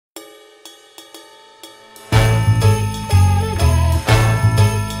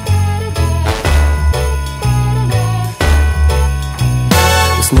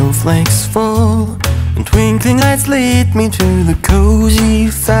snowflakes fall, and twinkling lights lead me to the cozy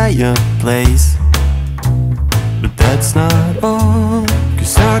fireplace. But that's not all,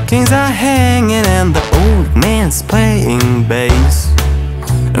 'cause stockings are hanging and the old man's playing bass.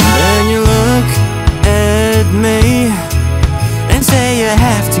 And then you look at me and say you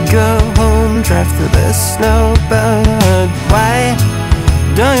have to go home, drive through the snow. But why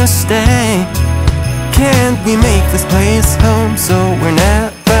don't you stay? Can't we make this place home so we're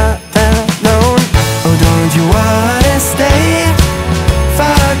never alone? Oh, don't you wanna stay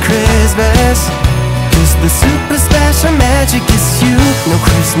for Christmas? 'Cause the super special magic is you. No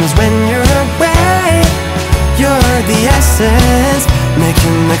Christmas when you're away. You're the essence,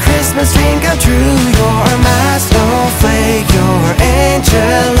 making the Christmas dream come true. You're my snowflake, your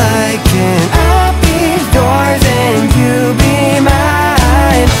angel. I can I'll be yours and you be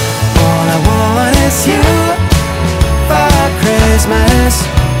mine. All I want is you for Christmas.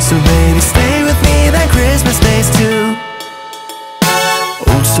 So baby, stay with me, then Christmas stays too.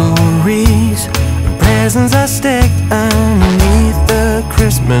 Old stories and presents are stacked underneath the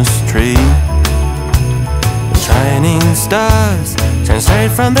Christmas tree. Shining stars shine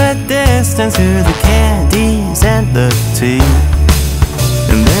straight from the distance to the candies and the tea.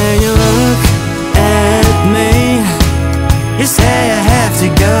 And then you look at me, you say I have to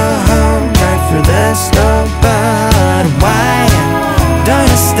go home, right through the snow. But why don't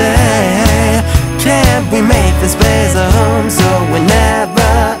you stay? Can't we make this place a home so we're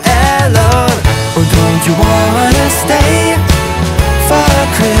never alone? Or don't you wanna stay for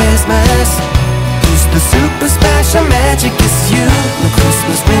Christmas? 'Cause the super special magic is you. No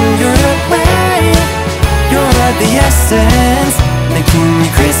Christmas when you're away. You're the essence,